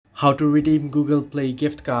How to redeem Google Play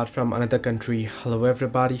gift card from another country. Hello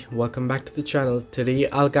everybody, welcome back to the channel. Today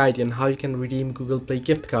I'll guide you on how you can redeem Google Play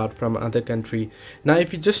gift card from another country. Now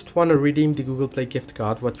if you just want to redeem the Google Play gift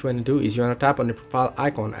card, what you want to do is you want to tap on the profile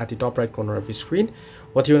icon at the top right corner of your screen.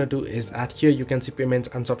 What you want to do is at here you can see payments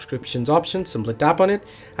and subscriptions option. Simply tap on it,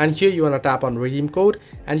 and here you want to tap on redeem code,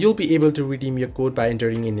 and you'll be able to redeem your code by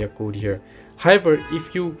entering in your code here. However,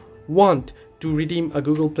 if you want to redeem a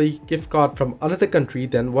Google Play gift card from another country,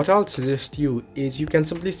 then what I'll suggest you is you can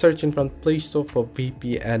simply search in from Play Store for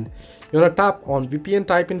VPN. You want to tap on VPN,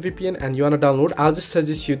 type in VPN, and you want to download. I'll just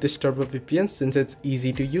suggest you this Turbo VPN since it's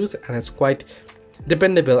easy to use and it's quite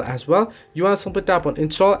dependable as well. You want to simply tap on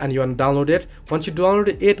install and you want to download it. Once you download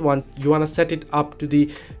it, you want to set it up to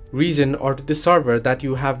the region or to the server that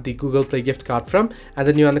you have the Google Play gift card from, and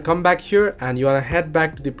then you want to come back here and you want to head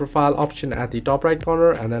back to the profile option at the top right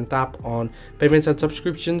corner and then tap on payments and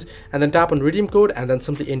subscriptions and then tap on redeem code and then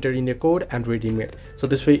simply enter in your code and redeem it. So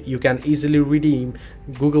this way you can easily redeem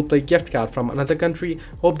Google Play gift card from another country.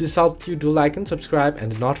 Hope this helped you. Do like and subscribe,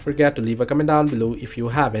 and do not forget to leave a comment down below if you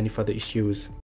have any further issues.